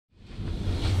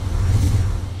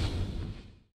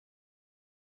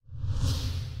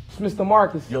Mr.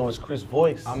 Marcus. Yo, it's Chris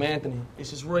Voice. I'm Anthony.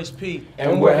 This is Royce P.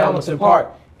 And we're Hamilton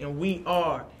Park. And we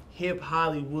are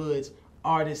HipHollywood's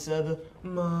Artists of the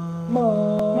Month.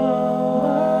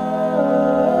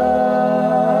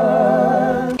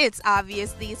 It's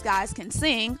obvious these guys can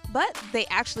sing, but they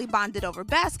actually bonded over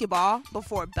basketball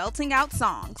before belting out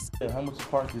songs. Hamilton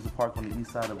Park is a park on the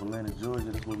east side of Atlanta, Georgia.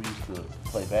 That's where we used to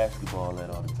play basketball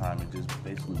at all the time and just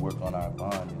basically work on our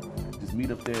bond and just meet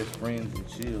up there as friends and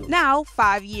chill. Now,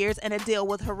 5 years and a deal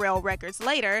with Harrell Records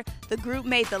later, the group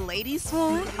made the ladies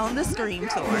swoon on the Scream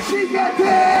tour.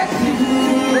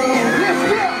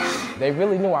 They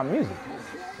really knew our music.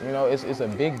 You know, it's a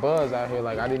big buzz out here.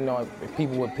 Like, I didn't know if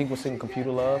people sing Computer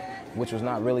Love, which was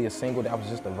not really a single, that was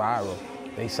just a viral.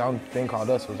 They something called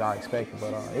Us, which I expected,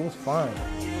 but it was fun.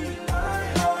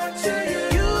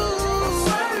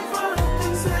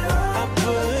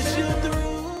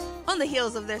 On the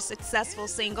heels of their successful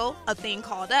single, A Thing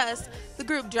Called Us, the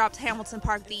group dropped Hamilton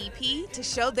Park the EP to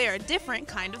show they're a different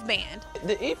kind of band.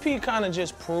 The EP kind of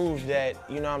just proved that,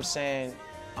 you know what I'm saying,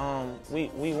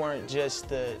 we weren't just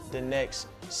the next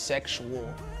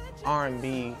sexual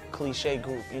R&B cliche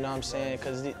group, you know what I'm saying?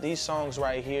 Because these songs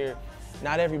right here,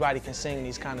 not everybody can sing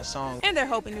these kind of songs. And they're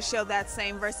hoping to show that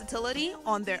same versatility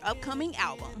on their upcoming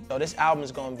album. So this album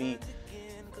is going to be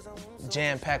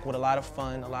jam-packed with a lot of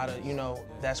fun, a lot of, you know,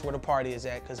 that's where the party is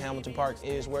at, because Hamilton Park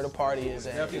is where the party is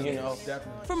at, Definitely, you know.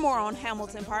 Definitely. For more on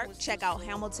Hamilton Park, check out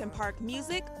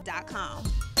HamiltonParkMusic.com.